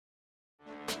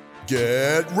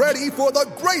Get ready for the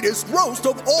greatest roast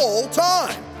of all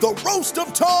time, the Roast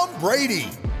of Tom Brady,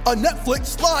 a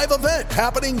Netflix live event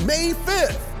happening May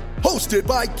 5th. Hosted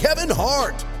by Kevin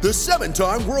Hart, the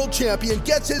 7-time world champion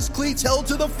gets his cleats held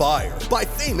to the fire by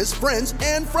famous friends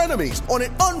and frenemies on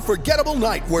an unforgettable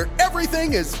night where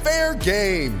everything is fair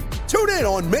game. Tune in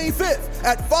on May 5th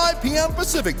at 5 p.m.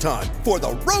 Pacific time for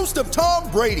the Roast of Tom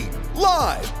Brady,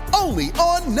 live only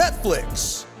on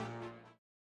Netflix.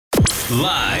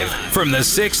 Live from the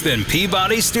 6th and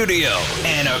Peabody Studio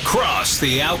and across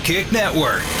the Outkick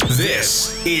Network,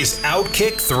 this is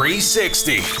Outkick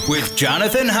 360 with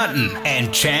Jonathan Hutton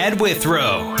and Chad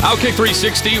Withrow. Outkick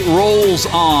 360 rolls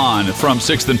on from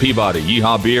 6th and Peabody.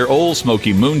 Yeehaw Beer, Old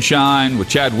Smoky Moonshine with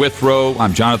Chad Withrow.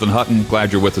 I'm Jonathan Hutton.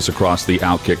 Glad you're with us across the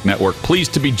Outkick Network.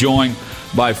 Pleased to be joined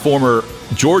by former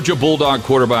Georgia Bulldog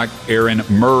quarterback Aaron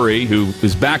Murray, who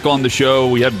is back on the show.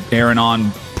 We had Aaron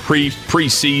on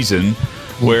pre-season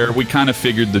where we kind of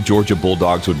figured the Georgia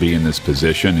Bulldogs would be in this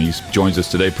position. He joins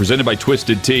us today, presented by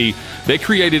Twisted Tea. They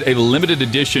created a limited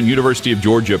edition University of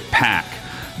Georgia pack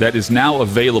that is now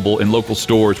available in local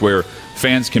stores where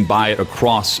fans can buy it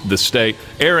across the state.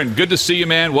 Aaron, good to see you,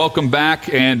 man. Welcome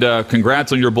back, and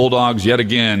congrats on your Bulldogs yet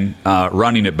again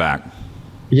running it back.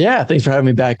 Yeah, thanks for having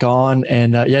me back on.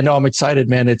 And I'm excited,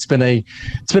 man. It's been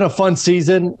a fun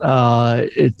season. I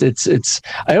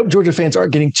hope Georgia fans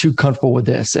aren't getting too comfortable with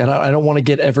this, and I don't want to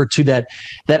get ever to that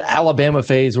Alabama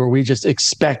phase where we just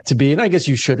expect to be. And I guess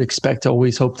you should expect to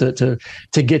always hope to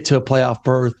get to a playoff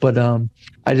berth, but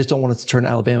I just don't want us to turn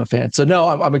Alabama fans. So no,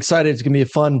 I'm excited. It's going to be a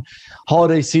fun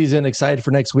holiday season. Excited for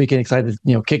next weekend. Excited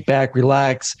to kick back,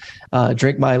 relax,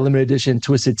 drink my limited edition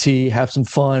Twisted Tea, have some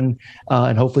fun,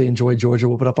 and hopefully enjoy Georgia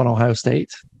whooping up on Ohio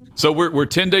State. So we're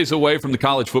 10 days away from the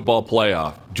college football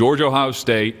playoff. Georgia, Ohio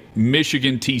State,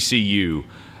 Michigan, TCU.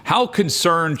 How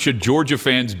concerned should Georgia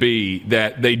fans be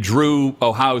that they drew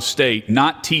Ohio State,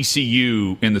 not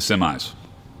TCU, in the semis?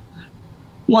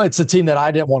 Well, it's a team that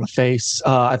I didn't want to face.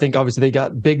 I think obviously they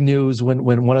got big news when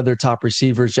one of their top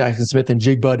receivers, Jackson Smith and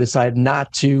Jigba, decided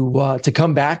not to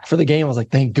come back for the game. I was like,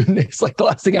 thank goodness. Like, the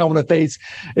last thing I want to face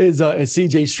is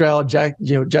C.J. Stroud,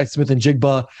 Jackson Smith and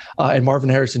Jigba, and Marvin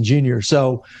Harrison Jr.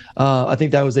 So I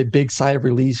think that was a big sigh of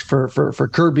release for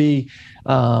Kirby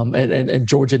and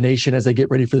Georgia Nation as they get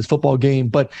ready for this football game.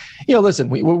 But listen,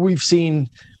 what we've seen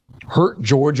hurt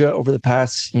Georgia over the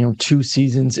past 2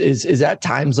 seasons is at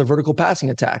times a vertical passing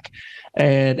attack,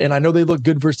 and I know they look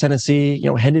good versus Tennessee.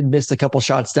 Hendon missed a couple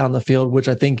shots down the field, which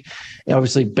I think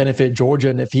obviously benefit Georgia,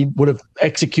 and if he would have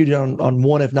executed on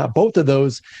one, if not both of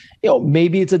those,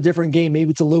 maybe it's a different game,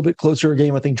 maybe it's a little bit closer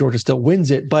game. I think Georgia still wins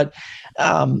it, but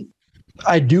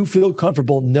I do feel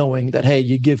comfortable knowing that, hey,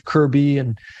 you give Kirby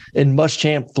and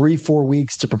Muschamp 3-4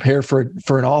 weeks to prepare for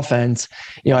an offense.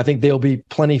 I think they'll be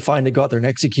plenty fine to go out there and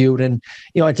execute. And,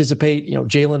 anticipate,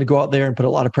 Jalen to go out there and put a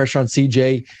lot of pressure on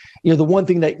CJ. The one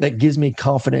thing that gives me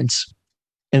confidence,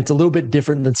 and it's a little bit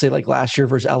different than, say, like last year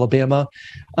versus Alabama,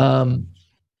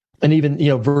 and even,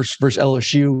 versus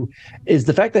LSU, is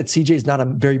the fact that CJ is not a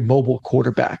very mobile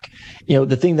quarterback.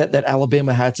 The thing that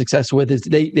Alabama had success with is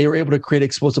they were able to create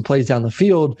explosive plays down the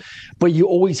field, but you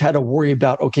always had to worry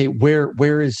about, okay,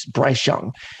 where is Bryce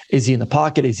Young? Is he in the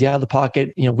pocket? Is he out of the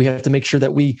pocket? We have to make sure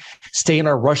that we stay in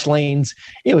our rush lanes.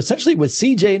 Essentially with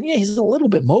CJ, and he's a little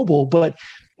bit mobile, but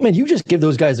man, you just give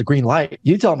those guys a green light.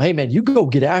 You tell them, hey, man, you go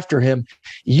get after him.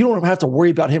 You don't have to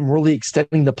worry about him really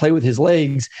extending the play with his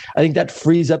legs. I think that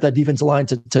frees up that defensive line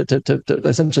to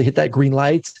essentially hit that green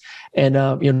light and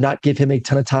not give him a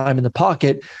ton of time in the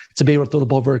pocket to be able to throw the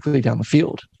ball vertically down the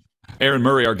field. Aaron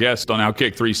Murray, our guest on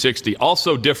Outkick 360,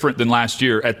 also different than last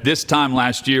year. At this time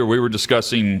last year, we were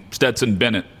discussing Stetson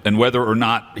Bennett and whether or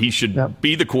not he should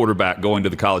be the quarterback going to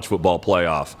the college football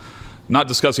playoff. Not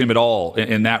discussing him at all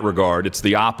in that regard. It's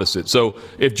the opposite. So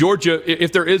if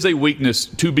there is a weakness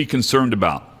to be concerned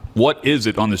about, what is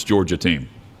it on this Georgia team?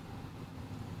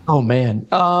 Oh, man.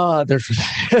 There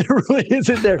really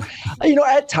isn't there.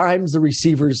 At times the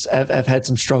receivers have had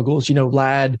some struggles.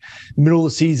 Ladd, middle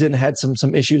of the season, had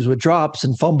some issues with drops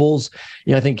and fumbles.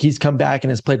 I think he's come back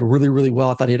and has played really, really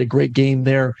well. I thought he had a great game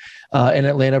there in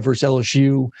Atlanta versus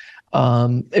LSU.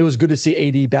 It was good to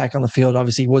see AD back on the field.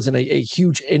 Obviously, he wasn't a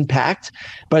huge impact,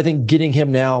 but I think getting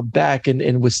him now back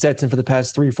and with Stetson for the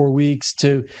past 3 or 4 weeks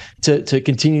to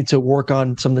continue to work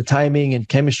on some of the timing and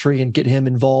chemistry and get him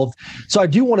involved. So I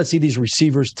do want to see these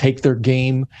receivers take their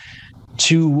game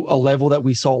to a level that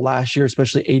we saw last year,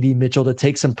 especially A.D. Mitchell, to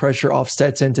take some pressure off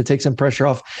Stetson, to take some pressure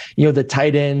off, the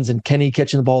tight ends and Kenny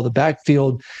catching the ball in the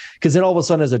backfield. Because then all of a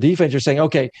sudden as a defense, you're saying,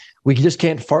 okay, we just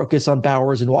can't focus on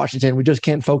Bowers and Washington. We just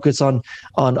can't focus on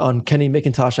Kenny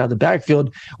McIntosh out of the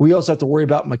backfield. We also have to worry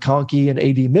about McConkey and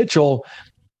A.D. Mitchell.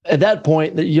 At that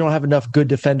point, you don't have enough good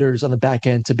defenders on the back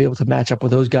end to be able to match up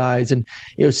with those guys. And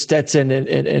Stetson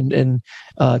and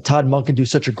Todd Monken do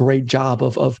such a great job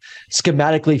of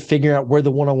schematically figuring out where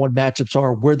the one-on-one matchups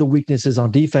are, where the weaknesses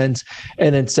on defense,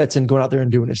 and then Stetson going out there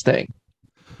and doing his thing.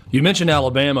 You mentioned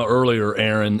Alabama earlier,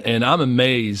 Aaron, and I'm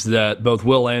amazed that both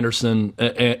Will Anderson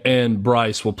and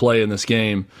Bryce will play in this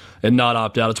game and not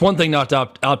opt out. It's one thing not to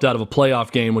opt out of a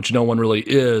playoff game, which no one really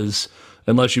is,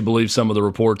 unless you believe some of the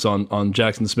reports on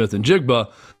Jaxon Smith-Njigba.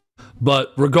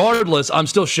 But regardless, I'm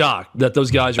still shocked that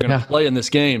those guys are going to play in this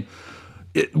game.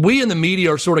 We in the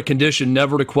media are sort of conditioned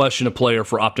never to question a player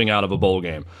for opting out of a bowl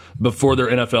game, but for their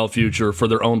NFL future, for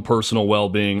their own personal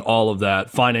well-being, all of that,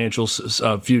 financial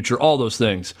future, all those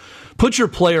things. Put your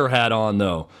player hat on,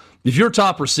 though. If your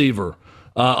top receiver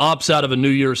opts out of a New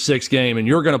Year's Six game and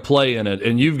you're going to play in it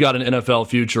and you've got an NFL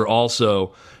future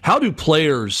also, how do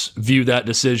players view that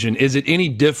decision? Is it any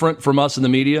different from us in the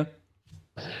media?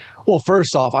 Well,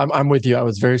 first off, I'm with you. I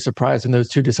was very surprised when those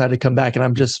two decided to come back, and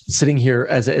I'm just sitting here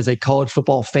as a college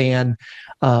football fan,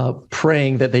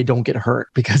 praying that they don't get hurt,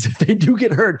 because if they do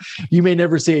get hurt, you may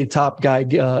never see a top guy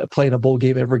play in a bowl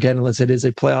game ever again, unless it is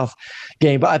a playoff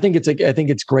game. But I think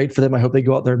it's great for them. I hope they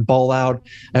go out there and ball out.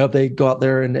 I hope they go out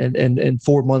there and in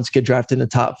 4 months get drafted in the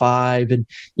top 5. And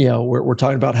we're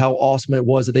talking about how awesome it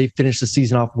was that they finished the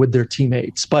season off with their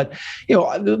teammates. But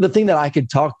the thing that I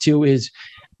could talk to is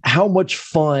how much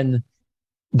fun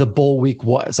the bowl week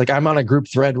was. Like, I'm on a group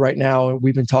thread right now, and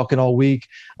we've been talking all week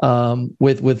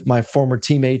with my former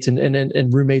teammates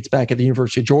and roommates back at the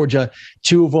University of Georgia.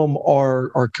 2 of them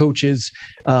are coaches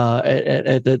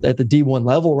at the D1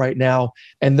 level right now,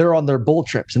 and they're on their bowl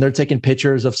trips, and they're taking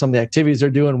pictures of some of the activities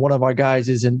they're doing. One of our guys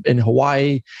is in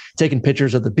Hawaii taking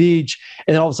pictures of the beach,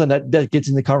 and then all of a sudden that gets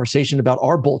in the conversation about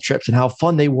our bowl trips and how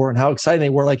fun they were and how exciting they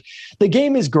were. Like, the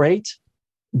game is great,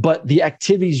 but the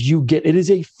activities you get, it is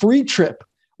a free trip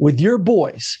with your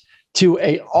boys to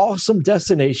a awesome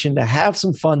destination to have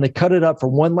some fun, to cut it up for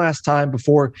one last time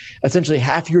before essentially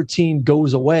half your team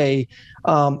goes away.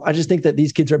 I just think that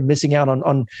these kids are missing out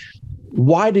on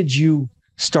why did you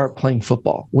start playing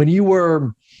football when you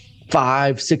were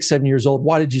 5, 6, 7 years old?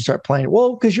 Why did you start playing?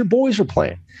 Well, because your boys were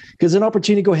playing. Because an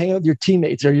opportunity to go hang out with your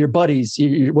teammates or your buddies,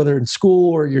 whether in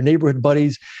school or your neighborhood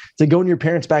buddies, to go in your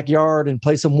parents' backyard and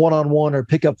play some one-on-one or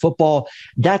pick up football.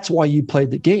 That's why you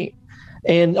played the game.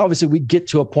 And obviously we get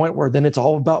to a point where then it's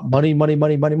all about money.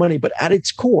 But at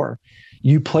its core,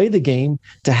 you play the game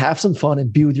to have some fun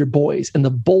and be with your boys. And the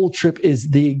bowl trip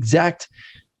is the exact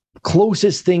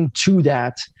closest thing to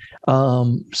that.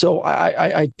 So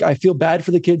I feel bad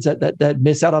for the kids that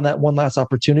miss out on that one last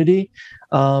opportunity.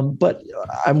 But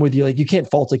I'm with you. Like, you can't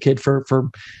fault a kid for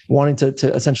wanting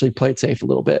to essentially play it safe a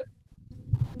little bit.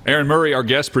 Aaron Murray, our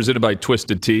guest, presented by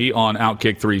Twisted Tea on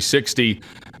Outkick 360.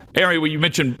 Aaron, you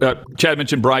mentioned Chad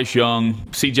mentioned Bryce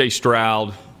Young, C.J.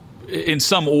 Stroud. In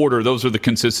some order, those are the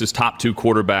consensus top 2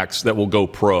 quarterbacks that will go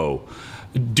pro.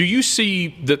 Do you see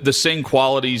the same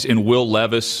qualities in Will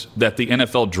Levis that the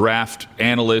NFL draft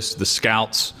analysts, the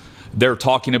scouts, they're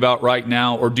talking about right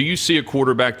now? Or do you see a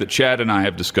quarterback that Chad and I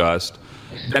have discussed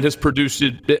that has produced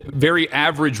very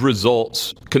average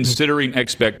results considering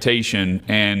expectation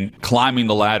and climbing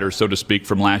the ladder, so to speak,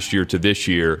 from last year to this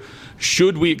year?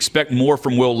 Should we expect more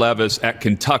from Will Levis at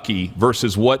Kentucky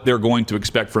versus what they're going to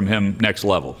expect from him next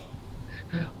level?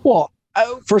 Well,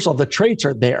 first of all, the traits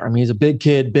are there. I mean, he's a big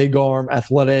kid, big arm,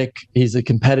 athletic. He's a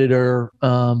competitor,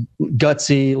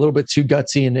 gutsy, a little bit too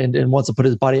gutsy, and wants to put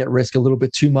his body at risk a little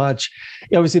bit too much.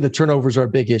 Obviously, the turnovers are a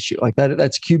big issue. Like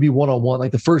that's QB 101.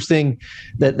 Like, the first thing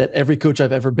that every coach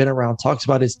I've ever been around talks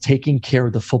about is taking care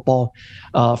of the football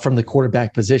from the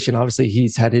quarterback position. Obviously,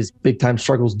 he's had his big time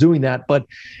struggles doing that, but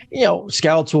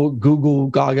scouts will Google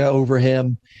Gaga over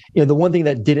him. The one thing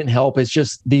that didn't help is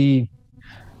just the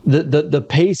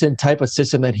pace and type of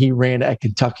system that he ran at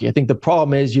Kentucky. I think the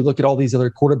problem is you look at all these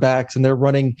other quarterbacks and they're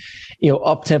running,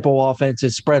 up-tempo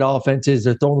offenses, spread offenses.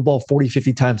 They're throwing the ball 40,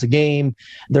 50 times a game.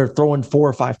 They're throwing 4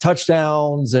 or 5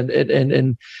 touchdowns.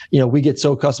 And we get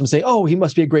so accustomed to saying, oh, he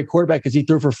must be a great quarterback because he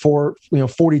threw for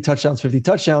 40 touchdowns, 50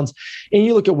 touchdowns. And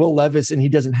you look at Will Levis and he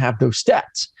doesn't have those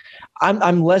stats.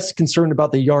 I'm less concerned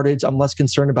about the yardage. I'm less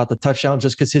concerned about the touchdowns,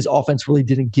 just because his offense really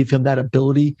didn't give him that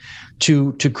ability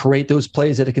to create those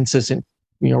plays at a consistent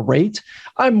rate.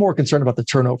 I'm more concerned about the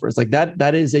turnovers. Like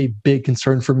that is a big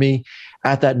concern for me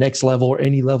at that next level or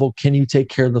any level. Can you take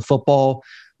care of the football?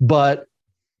 But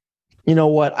you know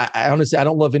what? I honestly, I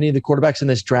don't love any of the quarterbacks in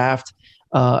this draft.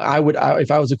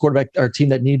 If I was a quarterback or a team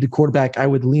that needed a quarterback, I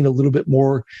would lean a little bit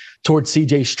more towards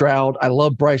CJ Stroud. I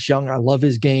love Bryce Young. I love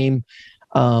his game.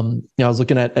 I was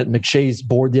looking at McShay's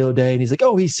board the other day, and he's like,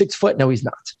 "Oh, he's 6 foot." No, he's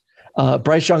not.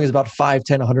 Bryce Young is about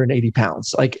 5'10", 180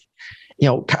 pounds. Like,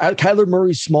 Kyler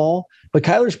Murray's small, but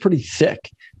Kyler's pretty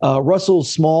thick.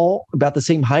 Russell's small, about the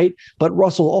same height, but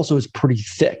Russell also is pretty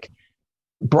thick.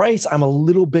 Bryce, I'm a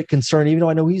little bit concerned, even though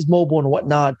I know he's mobile and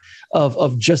whatnot,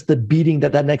 of just the beating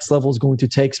that next level is going to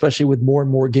take, especially with more and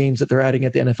more games that they're adding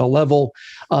at the NFL level.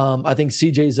 I think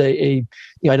CJ's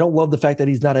I don't love the fact that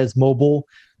he's not as mobile,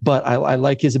 but I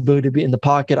like his ability to be in the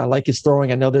pocket. I like his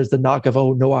throwing. I know there's the knock of,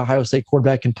 no Ohio State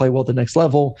quarterback can play well at the next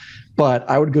level, but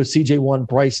I would go CJ 1,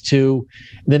 Bryce 2.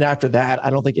 And then after that, I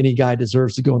don't think any guy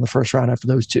deserves to go in the first round after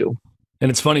those two. And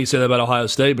it's funny you say that about Ohio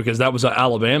State, because that was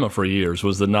Alabama for years,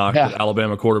 was the knock that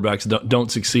Alabama quarterbacks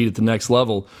don't succeed at the next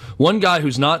level. One guy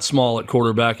who's not small at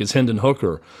quarterback is Hendon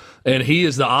Hooker. And he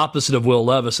is the opposite of Will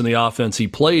Levis in the offense he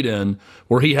played in,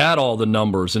 where he had all the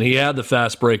numbers and he had the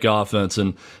fast break offense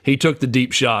and he took the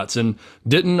deep shots and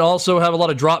didn't also have a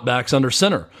lot of dropbacks under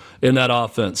center in that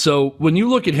offense. So when you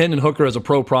look at Hendon Hooker as a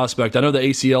pro prospect, I know the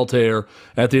ACL tear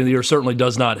at the end of the year certainly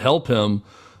does not help him,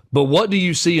 but what do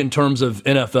you see in terms of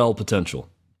NFL potential?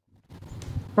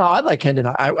 Oh, I like Hendon.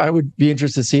 I would be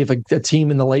interested to see if a team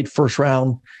in the late first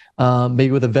round,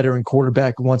 maybe with a veteran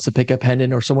quarterback, wants to pick up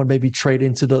Hendon, or someone maybe trade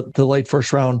into the late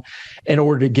first round in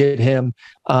order to get him.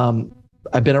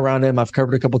 I've been around him. I've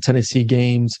covered a couple of Tennessee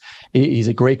games. He's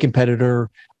a great competitor.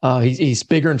 He's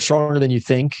bigger and stronger than you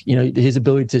think. His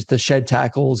ability to shed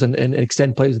tackles and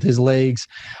extend plays with his legs.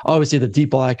 Obviously, the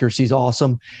deep ball accuracy is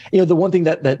awesome. The one thing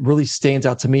that really stands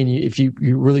out to me, and if you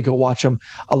really go watch him,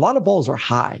 a lot of balls are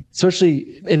high,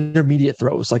 especially intermediate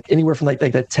throws, like anywhere from like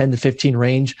that 10 to 15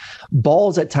 range.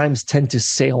 Balls at times tend to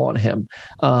sail on him.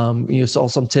 You saw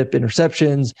some tip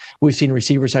interceptions. We've seen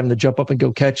receivers having to jump up and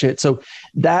go catch it. So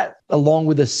that, along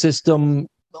with the system,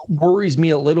 worries me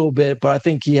a little bit, but I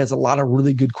think he has a lot of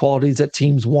really good qualities that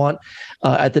teams want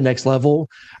at the next level.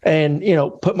 And,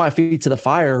 put my feet to the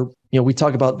fire. We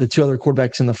talk about the two other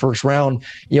quarterbacks in the first round,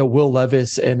 Will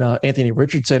Levis and Anthony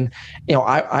Richardson.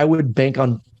 I would bank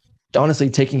on, honestly,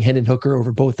 taking Hendon Hooker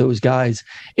over both those guys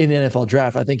in the NFL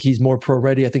draft. I think he's more pro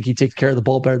ready. I think he takes care of the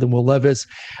ball better than Will Levis.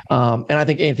 And I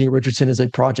think Anthony Richardson is a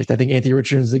project. I think Anthony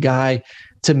Richardson is the guy.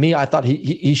 To me, I thought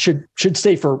he should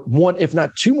stay for 1, if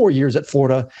not 2 more years at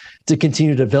Florida to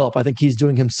continue to develop. I think he's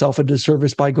doing himself a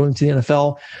disservice by going to the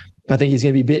NFL. I think he's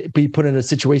going to be put in a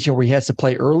situation where he has to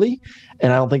play early,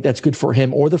 and I don't think that's good for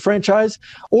him or the franchise.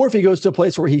 Or if he goes to a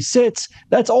place where he sits,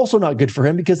 that's also not good for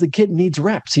him, because the kid needs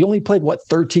reps. He only played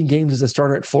 13 games as a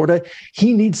starter at Florida.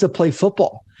 He needs to play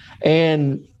football,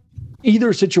 and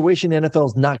either situation, the NFL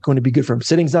is not going to be good for him.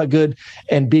 Sitting's not good,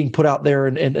 and being put out there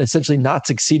and essentially not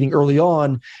succeeding early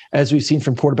on, as we've seen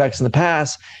from quarterbacks in the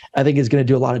past, I think is going to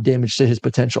do a lot of damage to his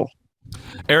potential.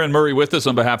 Aaron Murray with us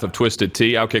on behalf of Twisted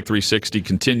Tea. Outkick 360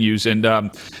 continues, and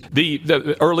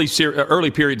the early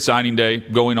period signing day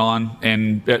going on,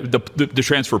 and the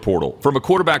transfer portal. From a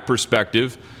quarterback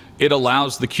perspective, it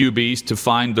allows the QBs to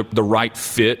find the right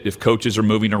fit if coaches are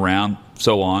moving around,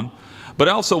 so on. But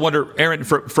I also wonder, Aaron,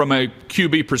 from a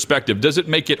QB perspective, does it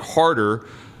make it harder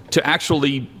to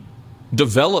actually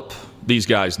develop these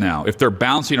guys now? If they're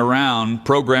bouncing around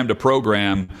program to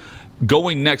program,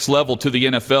 going next level to the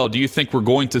NFL, do you think we're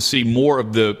going to see more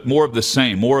of the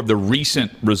same, more of the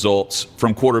recent results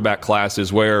from quarterback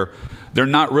classes where they're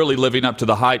not really living up to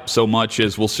the hype so much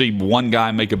as we'll see one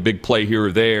guy make a big play here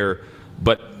or there,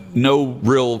 but no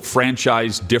real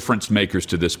franchise difference makers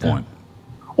to this point?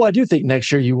 Well, I do think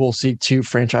next year you will see 2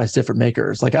 franchise different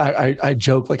makers. Like I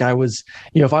joke, like I was,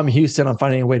 if I'm Houston, I'm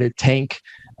finding a way to tank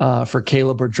for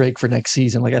Caleb or Drake for next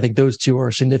season. Like I think those 2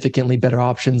 are significantly better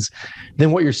options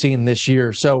than what you're seeing this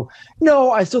year. So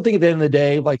no, I still think at the end of the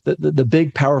day, like the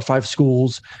big Power 5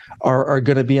 schools are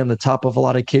going to be on the top of a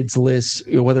lot of kids' lists,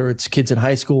 whether it's kids in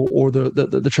high school or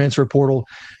the transfer portal,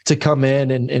 to come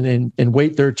in and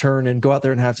wait their turn and go out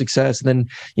there and have success, and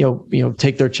then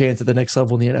take their chance at the next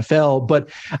level in the NFL. But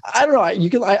I don't know.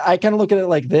 I kind of look at it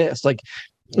like this, like,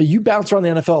 you bounce around the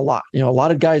NFL a lot. A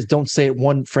lot of guys don't stay at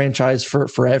one franchise for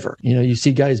forever. You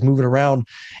see guys moving around.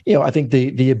 I think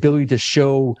the ability to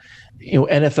show,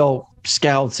 NFL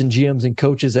scouts and GMs and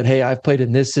coaches that, hey, I've played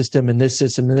in this system and this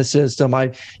system and this system.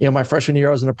 My freshman year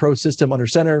I was in a pro system under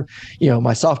center.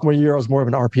 My sophomore year I was more of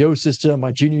an RPO system.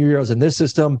 My junior year I was in this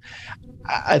system.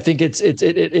 I think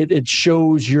it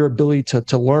shows your ability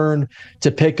to learn,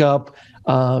 to pick up,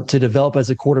 to develop as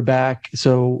a quarterback.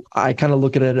 So I kind of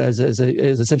look at it as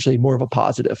essentially more of a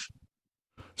positive.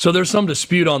 So there's some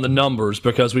dispute on the numbers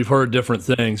because we've heard different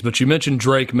things, but you mentioned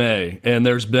Drake May, and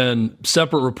there's been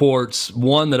separate reports.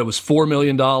 One, that it was $4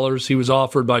 million he was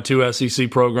offered by 2 SEC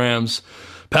programs.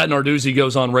 Pat Narduzzi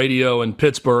goes on radio in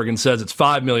Pittsburgh and says it's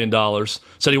 $5 million.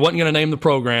 Said he wasn't going to name the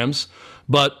programs,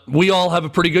 but we all have a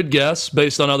pretty good guess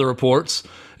based on other reports.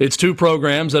 It's 2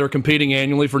 programs that are competing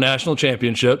annually for national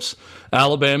championships,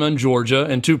 Alabama and Georgia,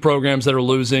 and 2 programs that are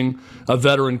losing a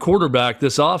veteran quarterback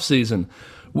this offseason.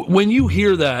 When you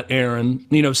hear that, Aaron,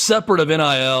 separate of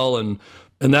NIL and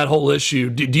that whole issue,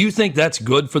 do you think that's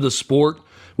good for the sport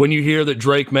when you hear that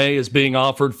Drake May is being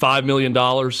offered $5 million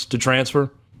to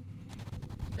transfer?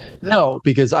 No,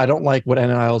 because I don't like what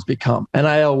NIL has become.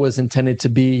 NIL was intended to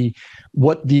be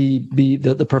what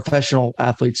the professional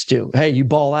athletes do. Hey, you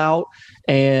ball out,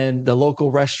 and the local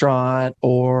restaurant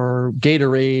or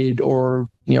Gatorade or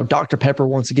Dr. Pepper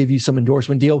wants to give you some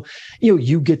endorsement deal,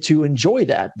 you get to enjoy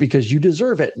that because you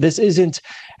deserve it. This isn't,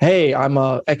 hey, I'm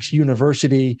a X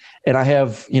university and I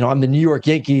have, I'm the New York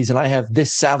Yankees and I have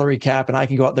this salary cap and I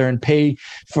can go out there and pay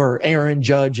for Aaron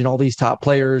Judge and all these top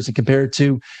players, and compared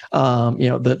to,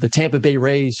 the Tampa Bay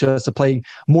Rays who has to play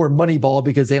more money ball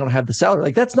because they don't have the salary.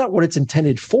 Like, that's not what it's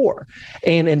intended for.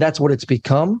 And that's what it's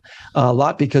become a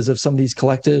lot because of some of these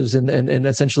collectives and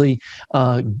essentially,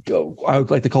 I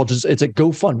would like to call it's a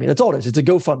GoFundMe. That's all it is. It's a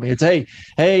GoFundMe. It's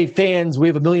hey fans, we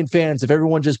have 1 million fans. If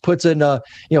everyone just puts in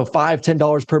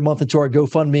 $5-10 per month into our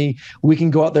GoFundMe, we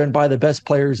can go out there and buy the best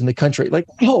players in the country. Like,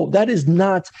 no, that is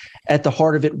not at the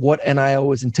heart of it what NIL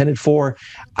was intended for.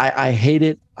 I hate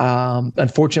it.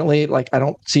 Unfortunately, I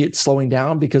don't see it slowing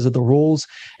down because of the rules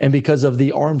and because of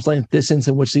the arm's length distance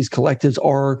in which these collectives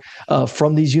are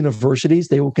from these universities.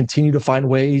 They will continue to find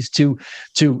ways to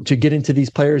get into these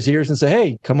players' ears and say,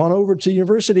 hey, come on over to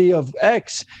University of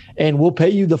X and we'll pay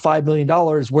you the $5 million,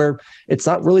 where it's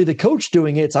not really the coach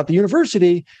doing it. It's not the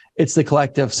university. It's the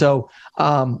collective. So,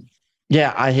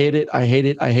 yeah, I hate it.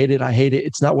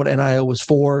 It's not what NIL was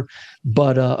for,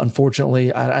 but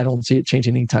unfortunately, I don't see it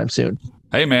changing anytime soon.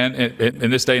 Hey, man, in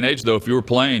this day and age, though, if you were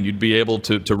playing, you'd be able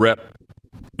to rep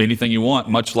anything you want,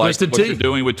 much like Twisted what Tea. you're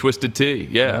doing with Twisted Tea.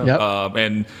 Yeah. Yep.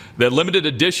 And the limited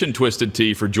edition Twisted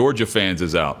Tea for Georgia fans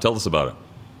is out. Tell us about it.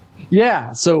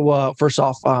 Yeah. So first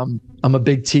off, I'm a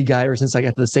big tea guy ever since I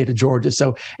got to the state of Georgia.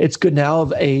 So it's good now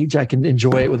of age. I can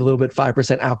enjoy it with a little bit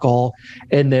 5% alcohol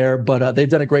in there. But they've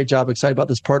done a great job. Excited about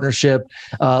this partnership.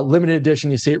 Limited edition.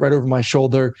 You see it right over my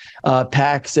shoulder.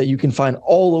 Packs that you can find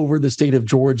all over the state of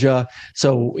Georgia.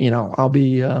 So, I'll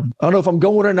be, I don't know if I'm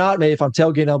going or not. Maybe if I'm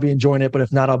tailgating, I'll be enjoying it. But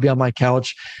if not, I'll be on my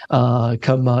couch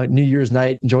come New Year's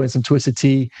night, enjoying some Twisted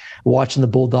Tea, watching the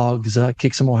Bulldogs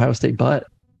kick some Ohio State butt.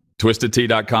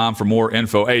 TwistedTea.com for more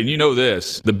info. Hey, and you know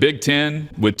this, the Big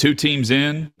Ten with 2 teams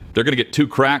in, they're going to get 2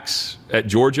 cracks at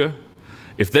Georgia.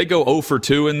 If they go 0 for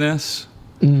 2 in this,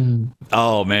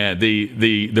 oh man,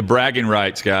 the bragging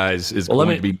rights, guys, is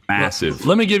going to be massive.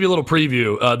 Let me give you a little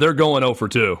preview. They're going 0 for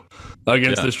 2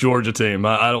 against this Georgia team.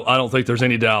 I don't think there's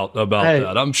any doubt about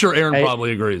that. I'm sure Aaron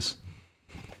probably agrees.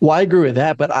 Well, I agree with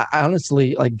that, but I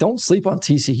honestly don't sleep on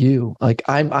TCU.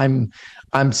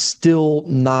 I'm still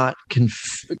not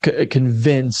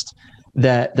convinced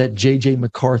that JJ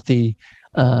McCarthy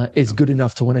is good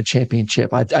enough to win a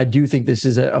championship. I do think this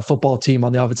is a football team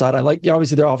on the offensive side. I like,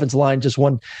 obviously their offensive line just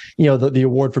won, the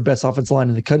award for best offensive line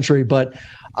in the country, but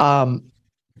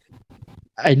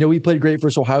I know he played great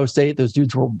versus Ohio State. Those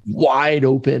dudes were wide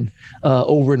open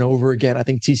over and over again. I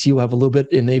think TCU will have a little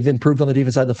bit, and they've improved on the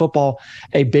defense side of the football,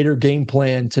 a better game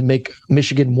plan to make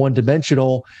Michigan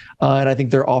one-dimensional. And I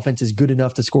think their offense is good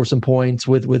enough to score some points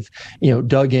with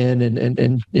Duggan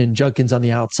and Judkins on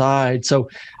the outside. So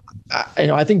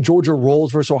I think Georgia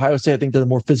rolls versus Ohio State. I think they're the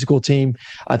more physical team.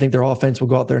 I think their offense will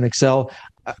go out there and excel.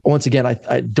 Once again,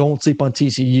 I don't sleep on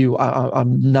TCU.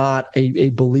 I'm not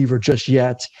a believer just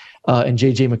yet in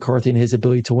J.J. McCarthy and his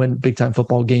ability to win big-time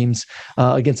football games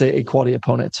against a quality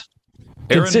opponent.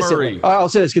 Aaron Murray. I'll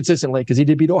say this consistently because he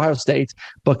did beat Ohio State,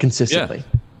 but consistently.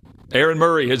 Yeah. Aaron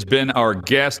Murray has been our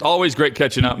guest. Always great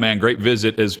catching up, man. Great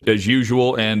visit as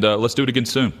usual, and let's do it again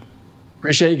soon.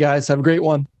 Appreciate you guys. Have a great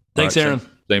one. Thanks, right, Aaron.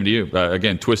 Same to you.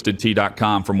 Again,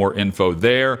 TwistedTea.com for more info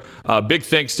there. Big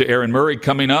thanks to Aaron Murray.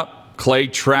 Coming up, Clay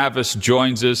Travis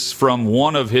joins us from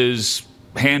one of his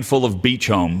handful of beach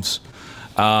homes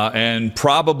and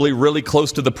probably really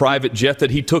close to the private jet that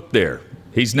he took there.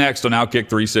 He's next on Outkick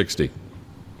 360.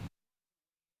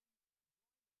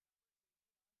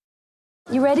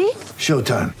 You ready?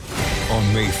 Showtime.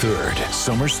 On May 3rd,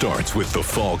 summer starts with The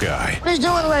Fall Guy. Let's do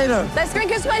it later. Let's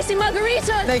drink a spicy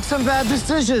margarita. Make some bad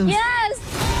decisions. Yes.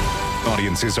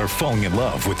 Audiences are falling in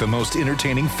love with the most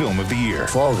entertaining film of the year.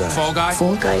 Fall Guy. Fall Guy?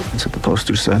 Fall Guy. That's what the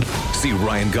poster said. See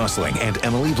Ryan Gosling and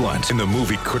Emily Blunt in the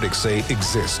movie critics say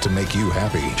exists to make you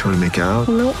happy. Trying to make it out?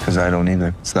 Nope. Because I don't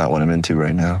either. It's not what I'm into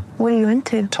right now. What are you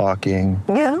into? Talking.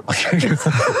 Yeah.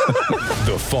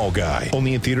 The Fall Guy.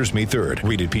 Only in theaters May 3rd.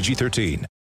 Rated PG-13.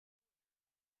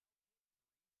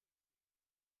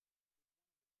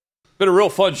 Been a real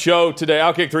fun show today.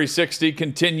 Outkick 360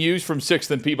 continues from 6th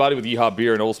and Peabody with Yeehaw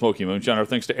Beer and Old Smoky Moonshine. Our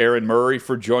thanks to Aaron Murray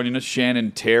for joining us, Shannon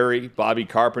Terry, Bobby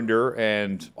Carpenter,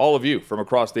 and all of you from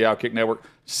across the Outkick Network.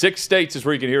 6 states is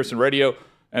where you can hear us on radio.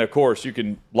 And, of course, you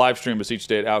can live stream us each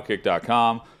day at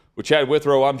Outkick.com. With Chad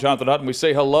Withrow, I'm Jonathan Hutton. We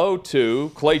say hello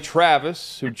to Clay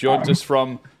Travis, who joins us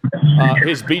from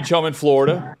his beach home in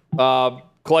Florida.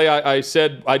 Clay, I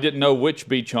said I didn't know which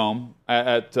beach home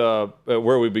at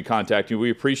where we'd be contacting you. We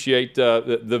appreciate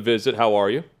the visit. How are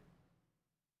you?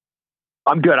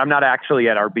 I'm good. I'm not actually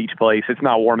at our beach place. It's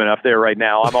not warm enough there right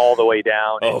now. I'm all the way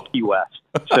down in Key West.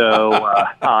 So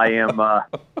I am,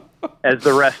 as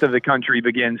the rest of the country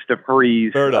begins to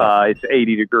freeze, it's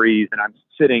 80 degrees, and I'm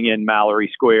sitting in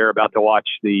Mallory Square about to watch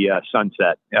the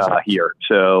sunset here.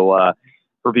 So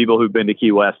for people who've been to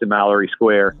Key West and Mallory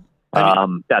Square,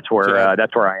 that's where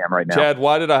I am right now. Chad,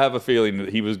 why did I have a feeling that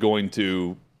he was going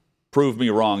to prove me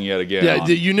wrong yet again? Yeah,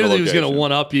 you knew that he was going to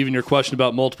one-up even your question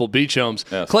about multiple beach homes.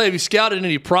 Yes. Clay, have you scouted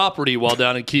any property while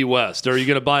down in Key West, or are you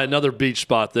going to buy another beach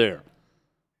spot there?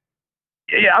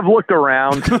 Yeah, I've looked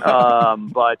around,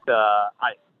 but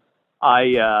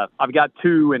I've got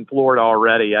 2 in Florida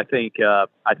already. I think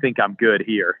I'm good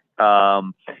here.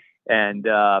 And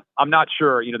I'm not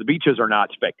sure. The beaches are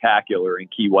not spectacular in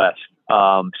Key West.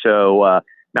 So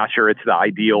not sure it's the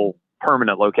ideal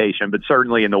permanent location, but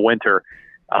certainly in the winter,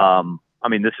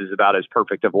 this is about as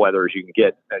perfect of weather as you can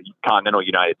get in the continental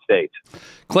United States.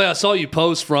 Clay, I saw you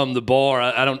post from the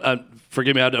bar.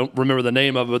 Forgive me, I don't remember the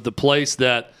name of it, but the place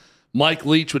that Mike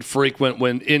Leach would frequent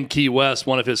when in Key West,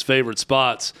 one of his favorite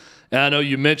spots. And I know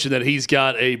you mentioned that he's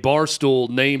got a bar stool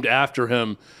named after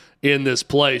him in this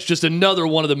place. Just another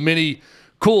one of the many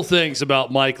cool things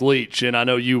about Mike Leach, and I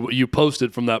know you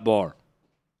posted from that bar.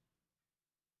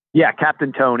 Yeah,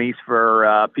 Captain Tony's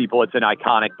for people. It's an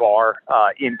iconic bar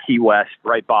in Key West,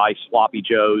 right by Sloppy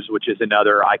Joe's, which is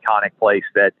another iconic place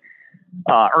that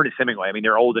Ernest Hemingway.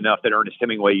 They're old enough that Ernest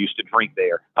Hemingway used to drink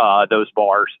there, those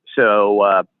bars.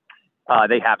 So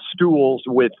they have stools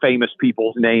with famous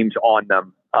people's names on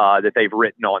them that they've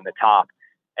written on the top.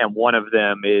 And one of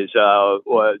them is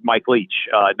Mike Leach,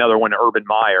 another one, Urban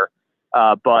Meyer.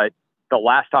 But the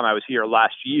last time I was here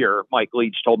last year, Mike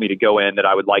Leach told me to go in, that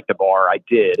I would like the bar. I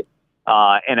did.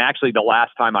 And actually, the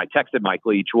last time I texted Mike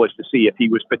Leach was to see if he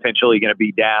was potentially going to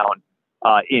be down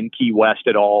in Key West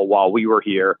at all while we were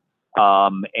here.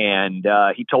 And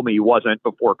he told me he wasn't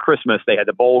before Christmas. They had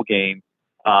the bowl game,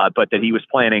 but that he was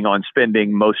planning on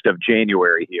spending most of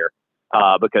January here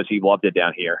because he loved it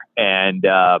down here. And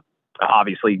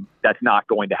obviously, that's not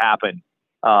going to happen.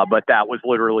 But that was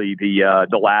literally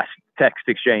the last text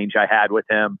exchange I had with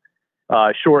him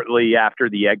shortly after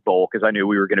the Egg Bowl, because I knew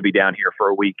we were going to be down here for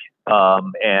a week,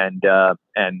 and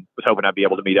was hoping I'd be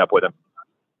able to meet up with him.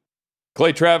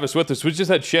 Clay Travis with us. We just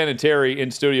had Shannon Terry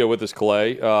in studio with us,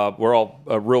 Clay. We're all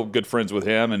real good friends with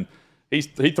him, and he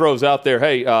throws out there,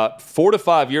 hey, 4 to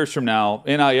 5 years from now,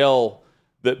 NIL,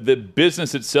 the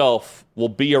business itself will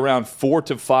be around $4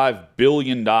 to $5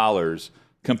 billion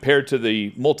compared to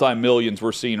the multi-millions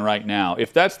we're seeing right now.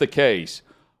 If that's the case,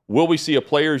 will we see a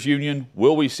players' union?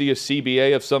 Will we see a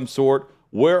CBA of some sort?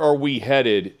 Where are we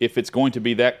headed if it's going to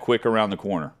be that quick around the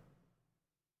corner?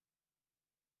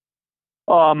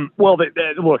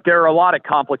 Look, there are a lot of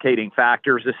complicating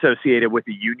factors associated with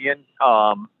the union.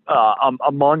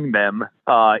 Among them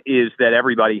is that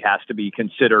everybody has to be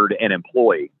considered an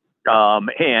employee.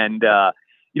 The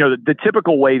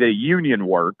typical way the union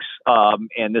works,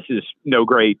 and this is no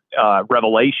great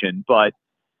revelation, but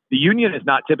the union is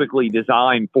not typically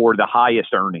designed for the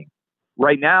highest earning.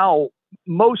 Right now,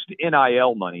 most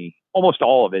NIL money, almost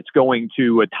all of it's going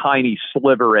to a tiny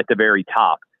sliver at the very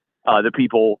top. The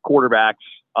people, quarterbacks,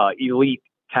 elite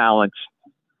talents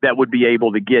that would be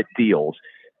able to get deals.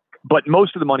 But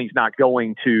most of the money's not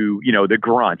going to, the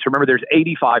grunts. Remember, there's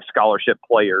 85 scholarship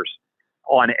players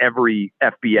on every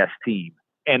FBS team.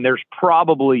 And there's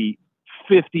probably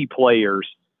 50 players,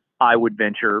 I would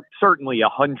venture, certainly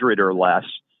 100 or less,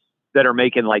 that are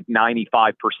making like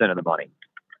 95% of the money.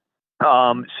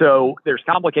 So there's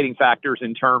complicating factors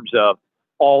in terms of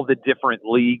all the different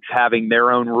leagues having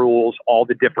their own rules, all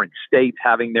the different states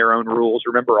having their own rules.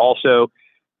 Remember also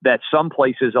that some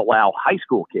places allow high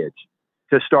school kids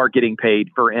to start getting paid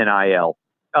for NIL.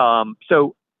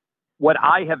 So what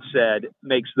I have said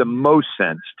makes the most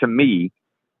sense to me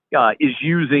is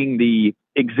using the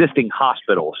existing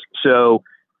hospitals. So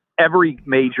every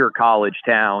major college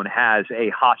town has a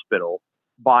hospital,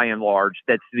 by and large,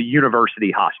 that's the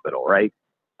university hospital, right?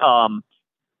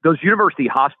 Those university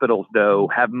hospitals, though,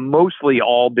 have mostly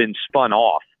all been spun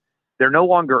off. They're no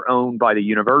longer owned by the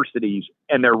universities,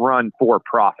 and they're run for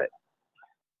profit.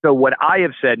 So what I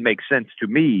have said makes sense to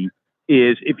me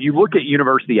is if you look at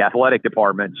university athletic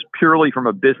departments purely from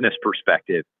a business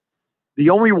perspective,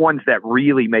 the only ones that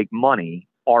really make money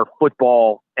are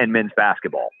football and men's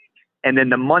basketball. And then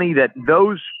the money that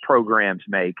those programs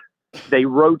make, they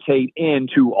rotate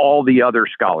into all the other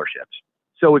scholarships.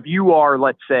 So if you are,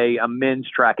 let's say, a men's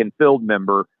track and field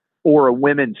member or a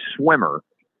women's swimmer,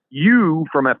 you,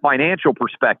 from a financial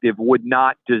perspective, would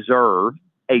not deserve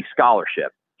a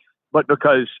scholarship. But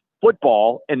because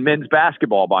football and men's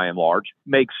basketball, by and large,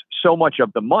 makes so much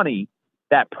of the money,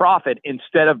 that profit,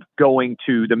 instead of going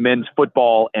to the men's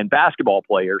football and basketball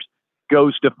players,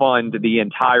 goes to fund the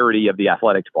entirety of the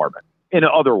athletic department. In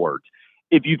other words,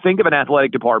 if you think of an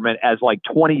athletic department as like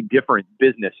 20 different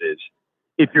businesses,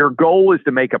 if your goal is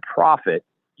to make a profit,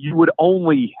 you would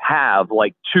only have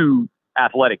like 2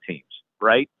 athletic teams,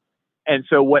 right? And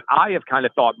so what I have kind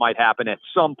of thought might happen at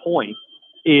some point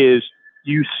is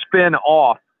you spin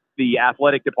off the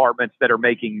athletic departments that are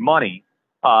making money.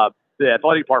 The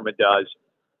athletic department does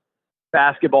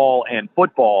basketball and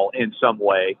football in some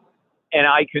way. And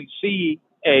I can see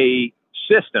a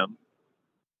system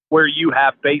where you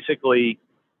have basically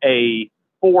a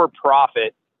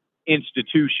for-profit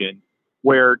institution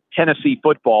where Tennessee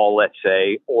football, let's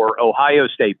say, or Ohio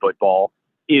State football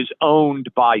is owned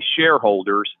by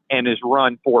shareholders and is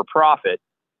run for profit.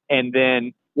 And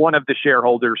then one of the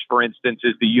shareholders, for instance,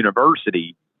 is the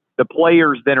university. The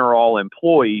players then are all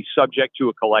employees subject to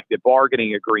a collective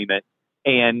bargaining agreement.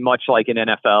 And much like an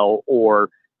NFL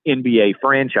or NBA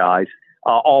franchise,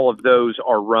 all of those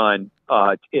are run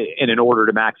in order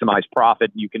to maximize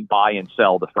profit. You can buy and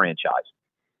sell the franchise.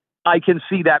 I can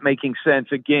see that making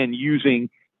sense, again, using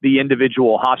the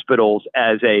individual hospitals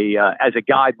as a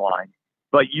guideline,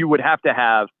 but you would have to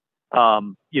have, a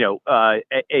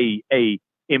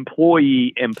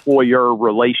employee-employer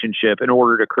relationship in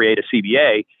order to create a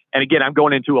CBA. And again, I'm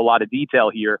going into a lot of detail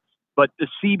here, but the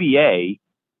CBA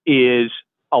is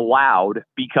allowed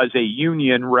because a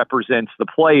union represents the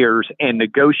players and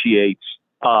negotiates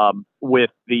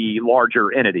with the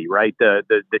larger entity, right?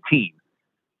 The team.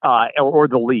 Or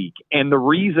the league. And the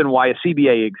reason why a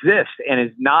CBA exists and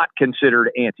is not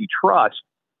considered antitrust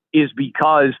is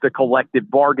because the collective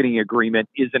bargaining agreement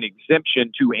is an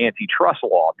exemption to antitrust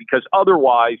law. Because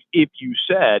otherwise, if you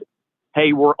said,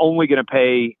 hey, we're only going to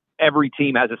pay, every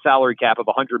team has a salary cap of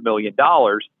 $100 million,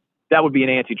 that would be an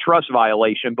antitrust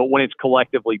violation. But when it's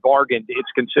collectively bargained, it's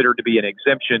considered to be an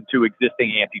exemption to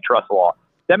existing antitrust law.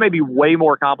 That may be way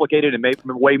more complicated and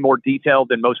way more detailed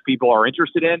than most people are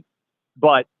interested in.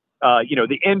 But,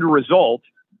 the end result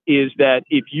is that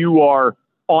if you are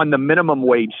on the minimum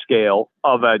wage scale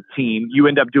of a team, you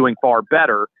end up doing far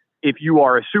better. If you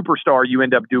are a superstar, you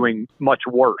end up doing much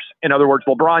worse. In other words,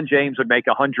 LeBron James would make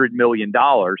 $100 million,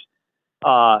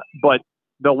 but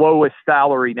the lowest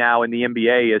salary now in the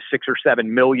NBA is $6 or $7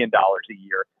 million a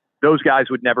year. Those guys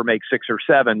would never make 6 or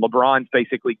 7. LeBron's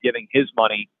basically giving his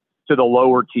money to the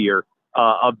lower tier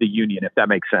of the union, if that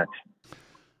makes sense.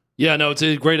 Yeah, no, it's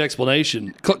a great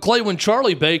explanation. Clay, when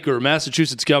Charlie Baker,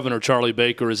 Massachusetts Governor Charlie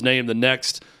Baker, is named the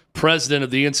next president of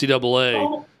the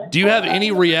NCAA, do you have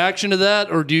any reaction to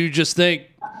that, or do you just think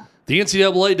the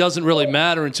NCAA doesn't really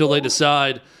matter until they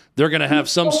decide they're going to have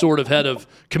some sort of head of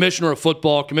commissioner of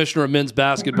football, commissioner of men's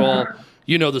basketball,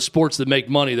 the sports that make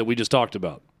money that we just talked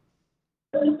about?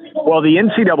 Well, the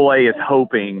NCAA is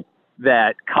hoping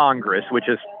that Congress, which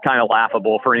is kind of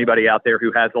laughable for anybody out there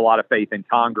who has a lot of faith in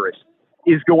Congress,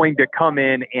 is going to come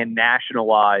in and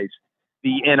nationalize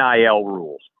the NIL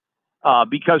rules.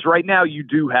 Because right now you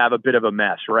do have a bit of a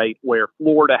mess, right? Where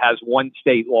Florida has one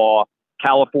state law,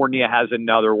 California has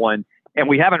another one, and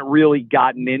we haven't really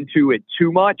gotten into it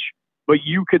too much, but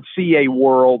you could see a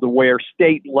world where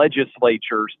state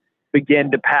legislatures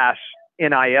begin to pass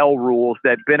NIL rules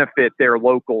that benefit their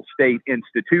local state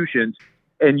institutions.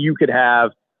 And you could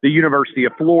have the University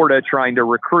of Florida trying to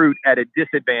recruit at a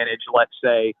disadvantage, let's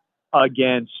say,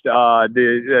 against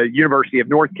the University of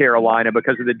North Carolina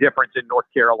because of the difference in North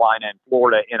Carolina and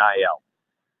Florida NIL.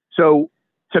 So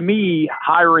to me,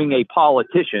 hiring a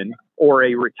politician or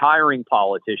a retiring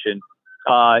politician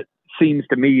seems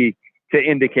to me to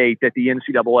indicate that the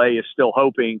NCAA is still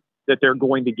hoping that they're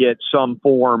going to get some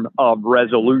form of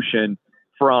resolution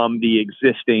from the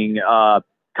existing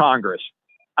Congress.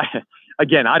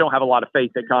 Again, I don't have a lot of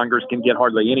faith that Congress can get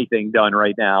hardly anything done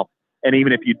right now. And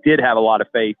even if you did have a lot of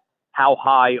faith, how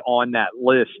high on that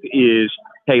list is,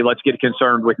 hey, let's get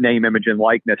concerned with name, image, and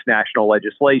likeness national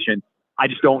legislation? I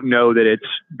just don't know that it's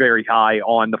very high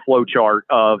on the flow chart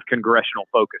of congressional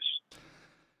focus.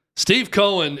 Steve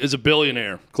Cohen is a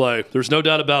billionaire, Clay. There's no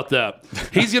doubt about that.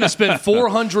 He's going to spend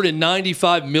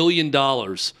 $495 million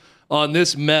on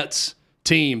this Mets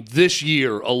team this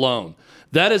year alone.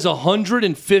 That is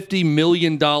 $150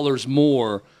 million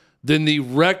more than the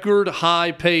record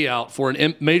high payout for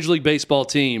a Major League Baseball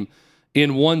team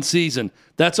in one season.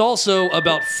 That's also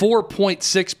about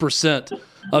 4.6%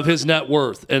 of his net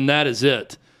worth, and that is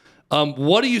it.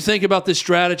 What do you think about this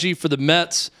strategy for the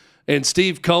Mets and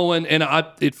Steve Cohen? And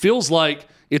it feels like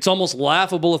it's almost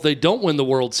laughable if they don't win the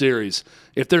World Series,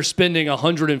 if they're spending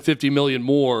 $150 million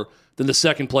more than the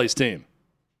second-place team.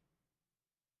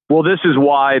 Well, this is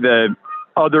why the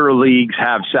other leagues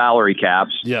have salary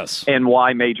caps. Yes. And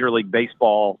why Major League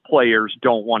Baseball players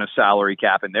don't want a salary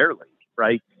cap in their league,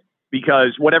 right?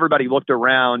 Because what everybody looked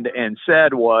around and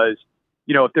said was,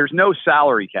 you know, if there's no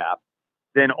salary cap,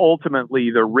 then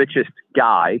ultimately the richest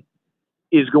guy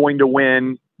is going to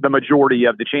win the majority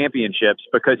of the championships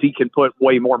because he can put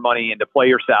way more money into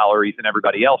player salaries than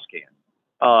everybody else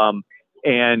can.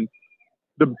 And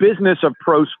the business of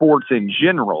pro sports in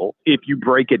general, if you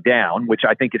break it down, which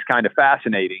I think is kind of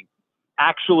fascinating,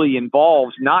 actually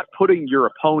involves not putting your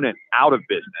opponent out of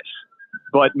business,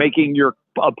 but making your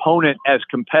opponent as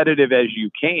competitive as you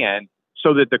can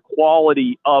so that the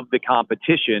quality of the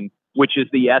competition, which is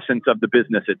the essence of the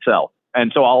business itself.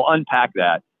 And so I'll unpack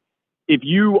that. If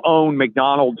you own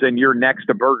McDonald's and you're next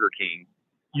to Burger King,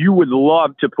 you would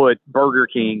love to put Burger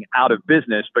King out of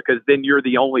business because then you're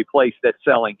the only place that's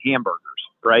selling hamburgers,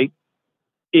 right?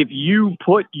 If you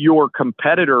put your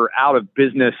competitor out of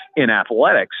business in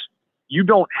athletics, you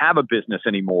don't have a business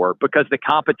anymore because the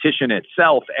competition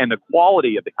itself and the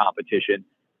quality of the competition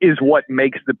is what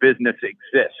makes the business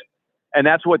exist. And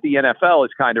that's what the NFL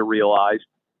has kind of realized,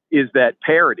 is that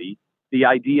parity, the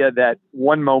idea that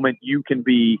one moment you can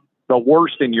be the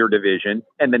worst in your division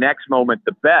and the next moment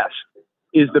the best,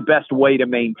 is the best way to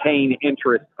maintain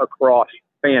interest across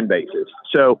fan bases.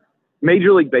 So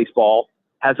Major League Baseball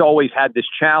has always had this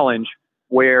challenge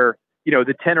where, you know,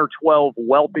 the 10 or 12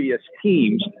 wealthiest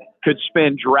teams could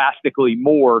spend drastically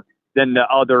more than the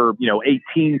other,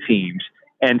 18 teams.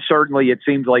 And certainly it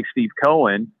seems like Steve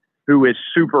Cohen, who is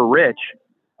super rich,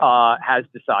 has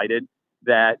decided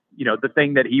that, the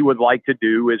thing that he would like to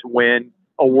do is win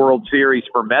a World Series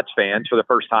for Mets fans for the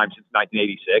first time since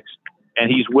 1986. And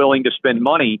he's willing to spend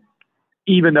money,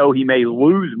 even though he may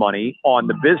lose money on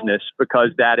the business, because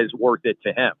that is worth it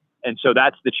to him. And so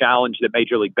that's the challenge that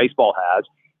Major League Baseball has,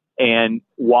 and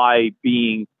why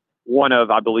being one of,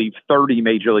 I believe, 30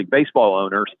 Major League Baseball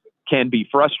owners can be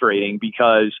frustrating,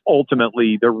 because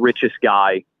ultimately the richest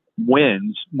guy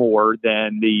wins more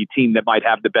than the team that might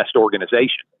have the best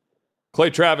organization. Clay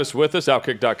Travis with us,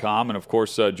 Outkick.com, and of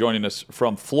course joining us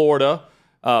from Florida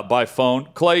by phone.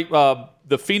 Clay,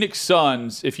 the Phoenix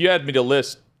Suns, if you had me to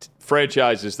list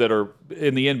franchises that are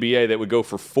in the NBA that would go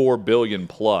for $4 billion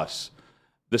plus,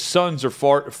 the Suns are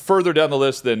further down the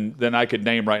list than I could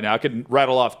name right now. I could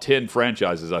rattle off 10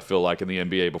 franchises, I feel like, in the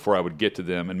NBA before I would get to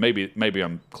them, and maybe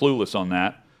I'm clueless on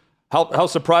that. How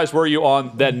surprised were you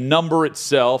on that number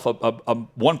itself, a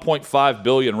 $1.5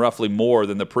 billion, roughly more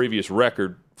than the previous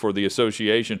record for the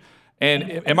association?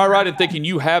 And am I right in thinking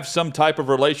you have some type of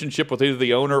relationship with either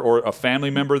the owner or a family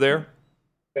member there?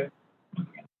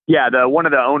 Yeah, one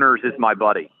of the owners is my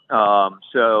buddy.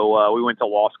 So we went to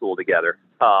law school together.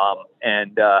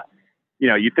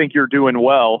 You think you're doing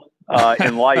well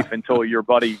in life until your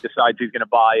buddy decides he's going to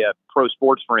buy a pro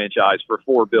sports franchise for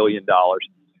 $4 billion.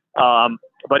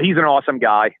 But he's an awesome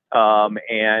guy.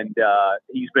 And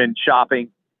he's been shopping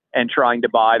and trying to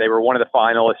buy. They were one of the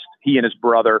finalists, he and his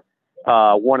brother,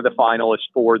 one of the finalists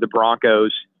for the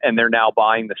Broncos, and they're now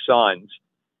buying the Suns.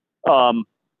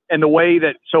 And the way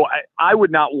that, so I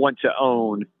would not want to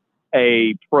own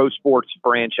a pro sports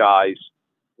franchise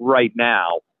right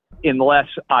now unless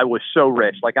I was so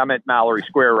rich. Like, I'm at Mallory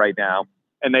Square right now,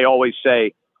 and they always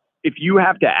say, if you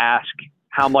have to ask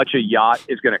how much a yacht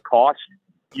is going to cost,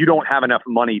 you don't have enough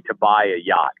money to buy a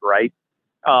yacht, right?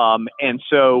 And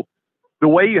so the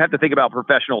way you have to think about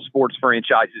professional sports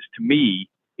franchises, to me,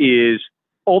 is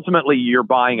ultimately you're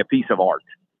buying a piece of art,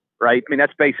 right? I mean,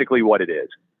 that's basically what it is.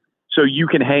 So you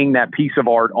can hang that piece of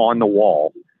art on the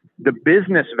wall. The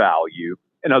business value,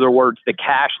 in other words, the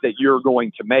cash that you're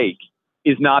going to make,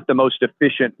 is not the most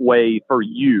efficient way for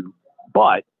you.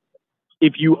 But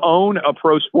if you own a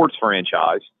pro sports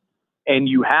franchise and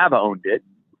you have owned it,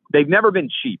 they've never been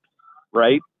cheap,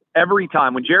 right? Every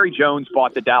time when Jerry Jones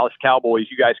bought the Dallas Cowboys,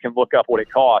 you guys can look up what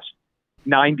it cost.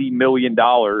 $90 million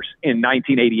in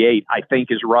 1988, I think,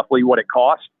 is roughly what it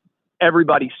cost.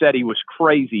 Everybody said he was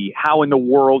crazy. How in the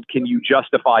world can you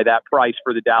justify that price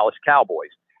for the Dallas Cowboys?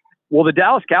 Well, the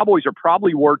Dallas Cowboys are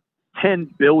probably worth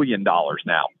 $10 billion now.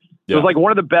 Yeah. It was like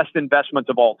one of the best investments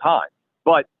of all time.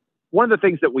 But one of the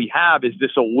things that we have is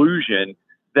this illusion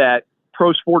that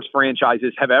pro sports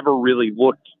franchises have ever really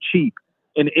looked cheap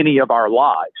in any of our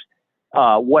lives.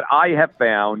 What I have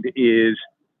found is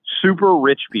super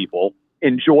rich people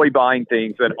enjoy buying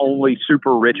things that only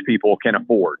super rich people can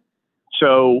afford.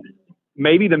 So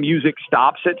maybe the music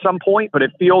stops at some point, but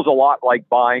it feels a lot like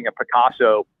buying a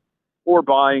Picasso or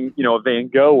buying, a Van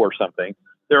Gogh or something.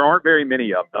 There aren't very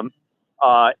many of them,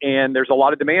 and there's a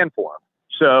lot of demand for them.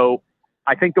 So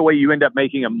I think the way you end up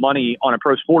making money on a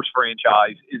pro sports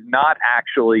franchise is not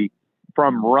actually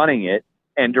from running it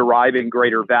and deriving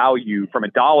greater value from a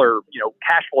dollar,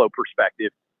 cash flow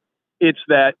perspective. It's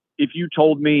that if you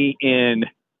told me in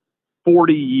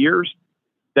 40 years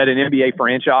that an NBA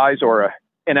franchise or a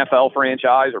NFL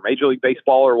franchise or Major League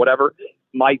Baseball or whatever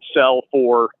might sell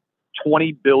for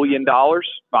 $20 billion,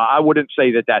 I wouldn't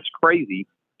say that that's crazy,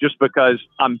 just because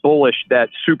I'm bullish that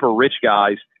super rich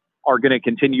guys are going to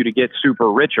continue to get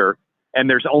super richer, and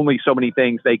there's only so many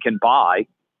things they can buy.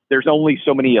 There's only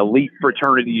so many elite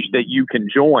fraternities that you can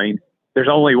join. There's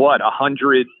only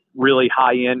 100 really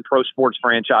high-end pro sports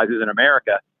franchises in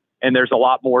America, and there's a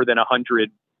lot more than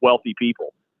 100 wealthy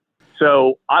people.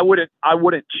 So I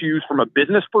wouldn't choose from a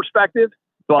business perspective,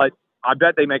 but I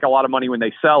bet they make a lot of money when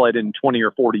they sell it in 20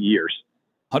 or 40 years.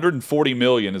 $140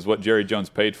 million is what Jerry Jones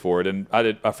paid for it, and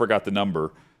I forgot the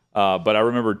number, but I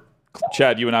remember,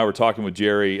 Chad, you and I were talking with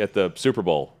Jerry at the Super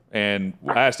Bowl, and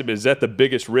I asked him, is that the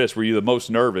biggest risk? Were you the most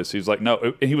nervous? He was like,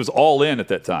 no. And he was all in at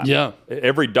that time. Yeah.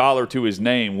 Every dollar to his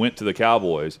name went to the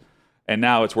Cowboys, and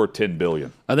now it's worth $10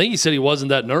 billion. I think he said he wasn't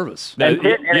that nervous. He said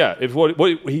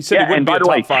he wouldn't be a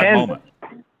top five moment.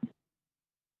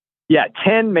 Yeah,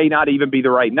 10 may not even be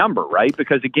the right number, right?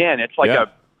 Because, again, it's like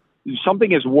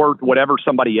something is worth whatever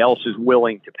somebody else is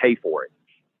willing to pay for it.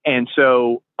 And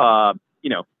so,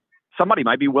 somebody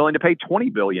might be willing to pay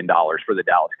 $20 billion for the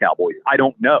Dallas Cowboys. I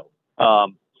don't know.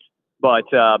 But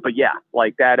yeah,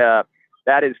 like that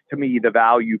is, to me, the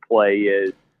value play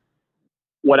is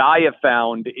what I have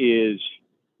found is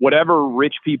whatever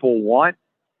rich people want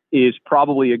is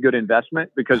probably a good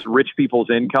investment, because rich people's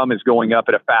income is going up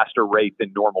at a faster rate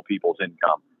than normal people's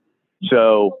income.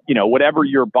 So, whatever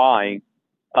you're buying,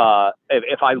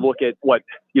 if I look at what,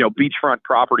 beachfront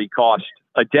property cost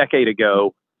a decade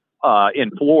ago in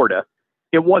Florida,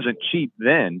 it wasn't cheap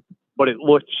then, but it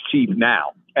looks cheap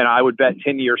now. And I would bet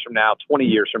 10 years from now, 20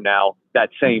 years from now, that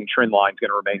same trend line is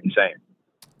going to remain the same.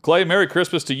 Clay, Merry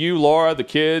Christmas to you, Laura, the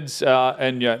kids,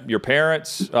 and your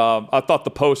parents. I thought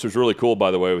the post was really cool,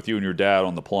 by the way, with you and your dad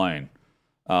on the plane.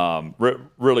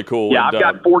 Really cool. Yeah, I've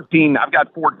got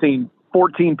 14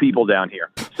 people down here.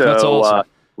 So that's awesome.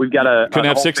 We've got a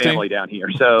whole 16? family down here.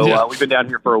 So we've been down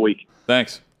here for a week.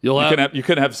 Thanks. You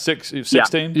couldn't have 16?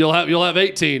 Yeah. You'll have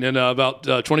 18 in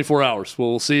about 24 hours.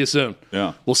 We'll see you soon.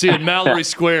 Yeah. We'll see you at Mallory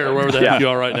Square, wherever the heck you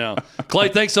are right now. Clay,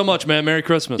 thanks so much, man. Merry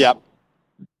Christmas. Yep.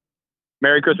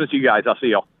 Merry Christmas to you guys. I'll see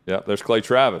y'all. Yeah, there's Clay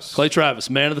Travis. Clay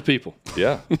Travis, man of the people.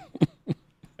 Yeah.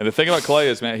 And the thing about Clay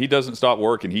is, man, he doesn't stop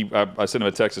working. I sent him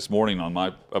a text this morning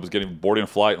I was getting boarding a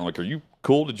flight, and I'm like, are you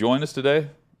cool to join us today?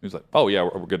 He was like, oh, yeah,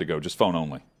 we're good to go. Just phone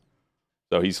only.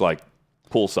 So he's like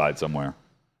poolside somewhere.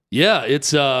 Yeah,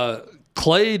 it's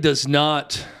Clay does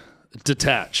not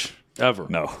detach ever.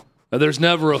 No. There's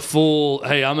never a full,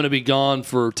 hey, I'm going to be gone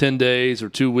for 10 days or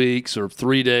 2 weeks or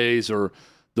 3 days or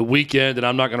the weekend and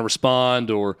I'm not going to respond,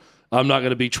 or I'm not going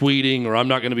to be tweeting, or I'm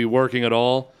not going to be working at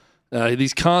all.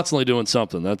 He's constantly doing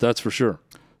something, that's for sure.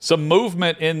 Some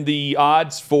movement in the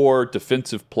odds for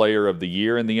Defensive Player of the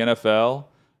Year in the NFL.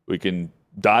 We can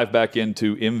dive back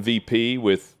into MVP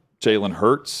with Jalen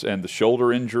Hurts and the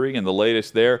shoulder injury and the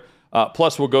latest there.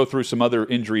 Plus, we'll go through some other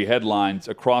injury headlines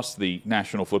across the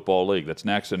National Football League. That's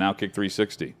next on Outkick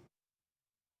 360.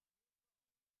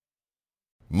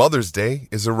 Mother's Day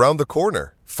is around the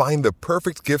corner. Find the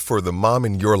perfect gift for the mom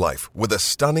in your life with a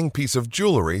stunning piece of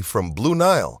jewelry from Blue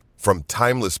Nile. From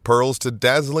timeless pearls to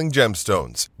dazzling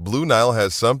gemstones, Blue Nile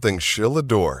has something she'll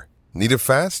adore. Need it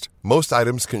fast? Most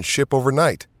items can ship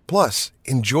overnight. Plus,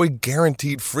 enjoy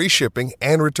guaranteed free shipping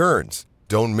and returns.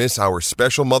 Don't miss our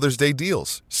special Mother's Day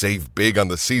deals. Save big on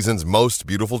the season's most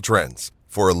beautiful trends.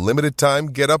 For a limited time,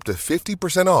 get up to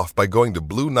 50% off by going to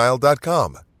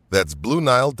BlueNile.com. That's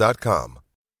BlueNile.com.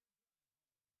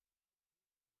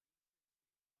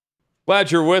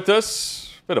 Glad you're with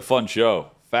us. Been a fun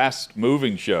show.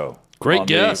 Fast-moving show. Great on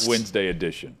guest. The Wednesday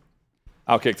edition.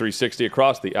 Outkick 360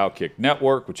 across the Outkick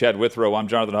Network with Chad Withrow. I'm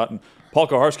Jonathan Hutton. Paul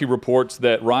Koharski reports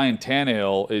that Ryan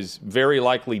Tannehill is very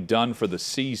likely done for the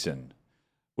season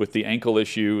with the ankle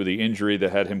issue, the injury that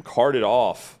had him carted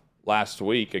off last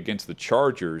week against the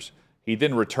Chargers. He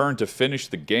then returned to finish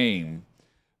the game.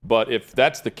 But if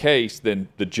that's the case, then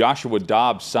the Joshua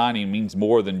Dobbs signing means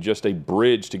more than just a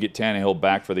bridge to get Tannehill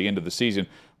back for the end of the season,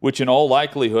 which in all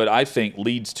likelihood, I think,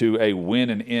 leads to a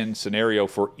win-and-end scenario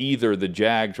for either the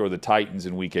Jags or the Titans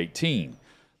in Week 18.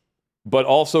 But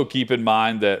also keep in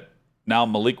mind that now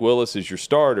Malik Willis is your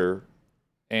starter,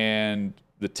 and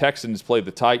the Texans play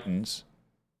the Titans.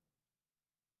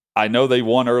 I know they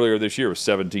won earlier this year with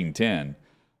 17-10,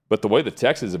 but the way the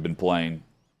Texans have been playing,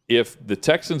 if the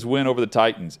Texans win over the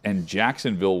Titans and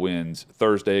Jacksonville wins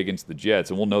Thursday against the Jets,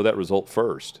 and we'll know that result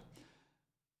first,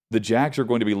 the Jags are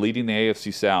going to be leading the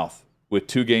AFC South with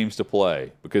 2 games to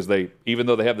play because they, even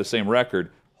though they have the same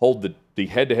record, hold the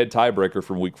head-to-head tiebreaker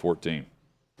from Week 14.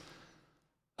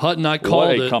 Hutton, I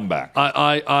called it. What a comeback.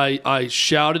 I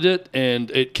shouted it, and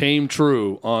it came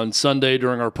true on Sunday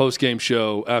during our post-game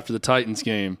show after the Titans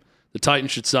game. The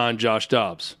Titans should sign Josh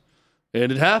Dobbs.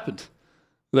 And it happened.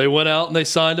 They went out and they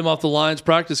signed him off the Lions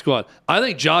practice squad. I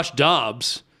think Josh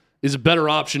Dobbs is a better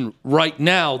option right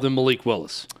now than Malik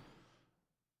Willis.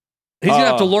 He's going to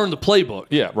have to learn the playbook.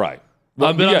 Yeah, right.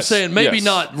 But I'm saying maybe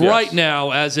not right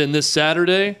now, as in this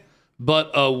Saturday,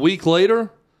 but a week later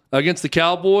against the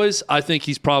Cowboys, I think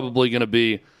he's probably going to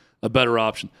be a better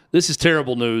option. This is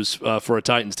terrible news for a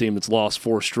Titans team that's lost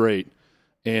 4 straight.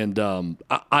 And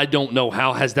I don't know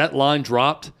how. Has that line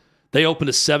dropped? They opened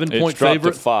a 7-point favorite.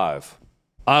 It's dropped to 5.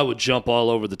 I would jump all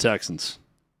over the Texans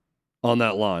on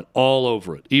that line, all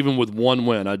over it. Even with 1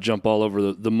 win, I'd jump all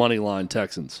over the money line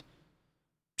Texans.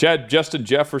 Chad, Justin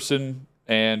Jefferson,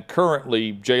 and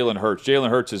currently Jalen Hurts.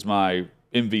 Jalen Hurts is my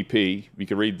MVP. You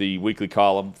can read the weekly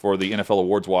column for the NFL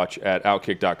Awards Watch at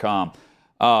Outkick.com.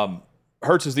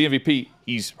 Hurts is the MVP.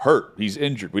 He's hurt. He's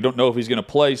injured. We don't know if he's going to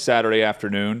play Saturday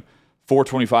afternoon,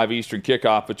 4:25 Eastern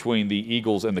kickoff between the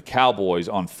Eagles and the Cowboys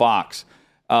on Fox.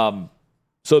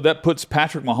 So that puts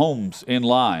Patrick Mahomes in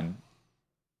line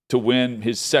to win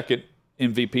his second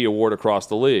MVP award across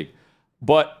the league.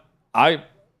 But I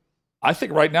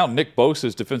think right now Nick Bosa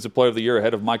is Defensive Player of the Year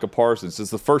ahead of Micah Parsons.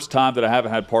 It's the first time that I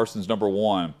haven't had Parsons number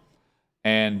 1.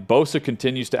 And Bosa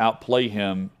continues to outplay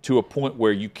him to a point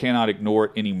where you cannot ignore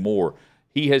it anymore.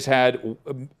 He has had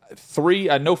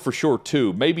 3, I know for sure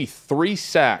 2, maybe 3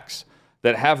 sacks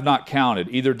that have not counted,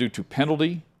 either due to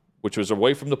penalty, which was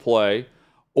away from the play,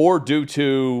 or due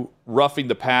to roughing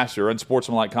the passer,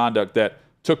 unsportsmanlike conduct that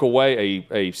took away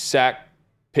a sack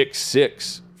pick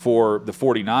 6 for the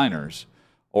 49ers,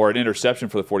 or an interception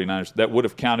for the 49ers, that would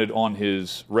have counted on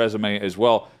his resume as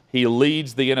well. He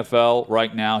leads the NFL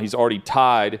right now. He's already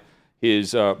tied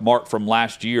his mark from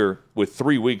last year with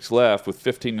 3 weeks left with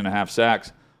 15.5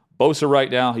 sacks. Bosa right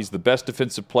now, he's the best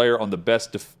defensive player on the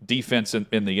best defense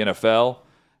in the NFL.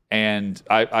 And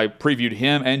I previewed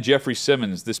him and Jeffrey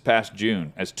Simmons this past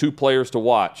June as 2 players to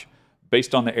watch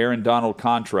based on the Aaron Donald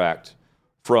contract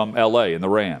from L.A. and the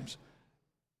Rams.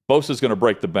 Bosa's going to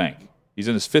break the bank. He's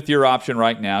in his 5th-year option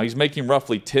right now. He's making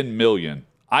roughly $10 million.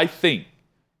 I think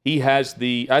he has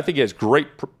great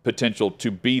potential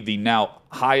to be the now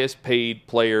highest-paid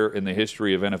player in the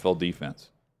history of NFL defense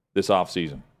this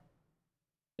offseason.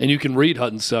 And you can read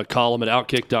Hutton's column at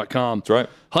Outkick.com. That's right.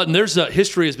 Hutton, there's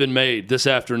history has been made this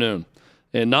afternoon,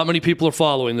 and not many people are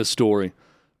following this story.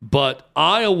 But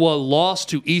Iowa lost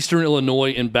to Eastern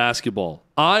Illinois in basketball.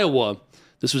 Iowa,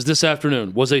 this was this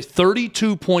afternoon, was a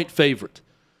 32-point favorite.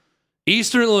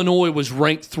 Eastern Illinois was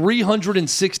ranked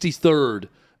 363rd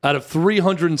out of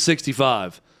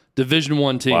 365 Division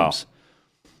I teams. Wow.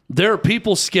 There are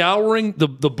people scouring the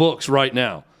books right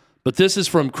now, but this is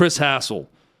from Chris Hassel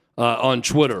on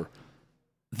Twitter.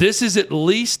 This is at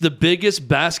least the biggest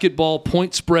basketball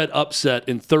point spread upset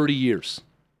in 30 years.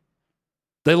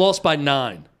 They lost by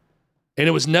 9, and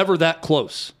it was never that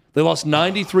close. They lost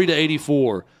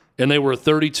 93-84, and they were a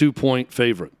 32-point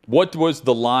favorite. What was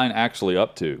the line actually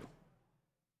up to?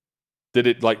 Did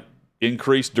it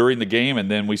increase during the game, and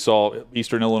then we saw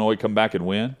Eastern Illinois come back and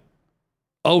win?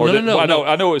 Oh, no.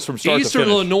 I know it was from start to finish. Eastern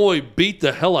Illinois beat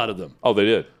the hell out of them. Oh, they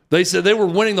did? They said they were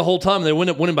winning the whole time, and they ended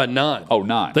up winning by 9. Oh,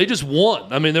 9. They just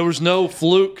won. I mean, there was no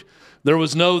fluke. There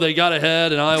was no they got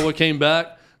ahead, and Iowa came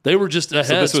back. They were just ahead.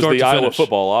 So this was start the to Iowa finish.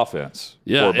 football offense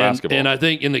for basketball. And I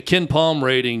think in the Ken Palm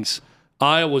ratings,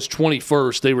 Iowa's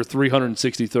 21st. They were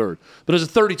 363rd. But it was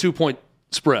a 32-point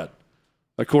spread,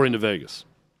 according to Vegas.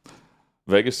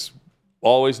 Vegas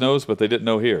always knows, but they didn't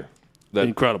know here that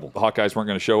Incredible. the Hawkeyes weren't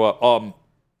going to show up.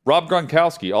 Rob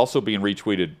Gronkowski also being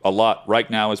retweeted a lot right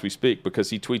now as we speak because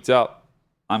he tweets out,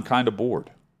 "I'm kind of bored."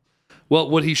 Well,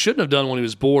 what he shouldn't have done when he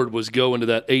was bored was go into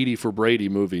that 80 for Brady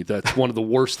movie. That's one of the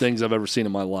worst things I've ever seen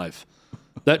in my life.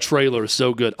 That trailer is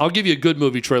so good. I'll give you a good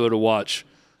movie trailer to watch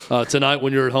tonight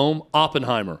when you're at home.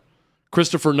 Oppenheimer,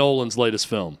 Christopher Nolan's latest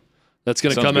film. That's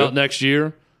going to come out next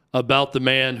year about the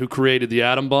man who created the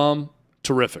atom bomb.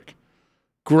 Terrific.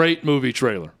 Great movie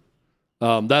trailer.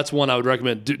 That's one I would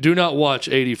recommend. Do not watch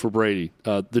 80 for Brady,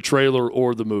 the trailer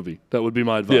or the movie. That would be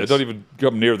my advice. Yeah, don't even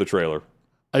come near the trailer.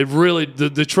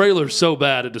 The trailer's so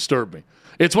bad it disturbed me.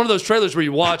 It's one of those trailers where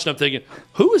you watch and I'm thinking,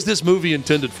 who is this movie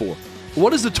intended for?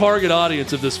 What is the target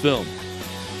audience of this film?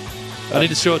 I need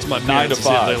to show it to my parents to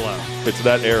see if they laugh. It's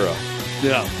that era.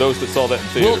 Yeah. Those that saw that in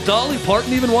theater. Will Dolly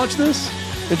Parton even watch this?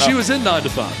 And she was in 9 to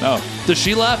 5. No. Does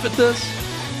she laugh at this?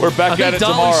 We're back at it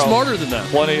Dolly's tomorrow. Smarter than that.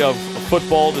 Plenty of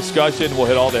football discussion. We'll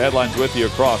hit all the headlines with you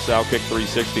across Outkick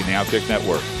 360 and the Outkick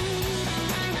Network.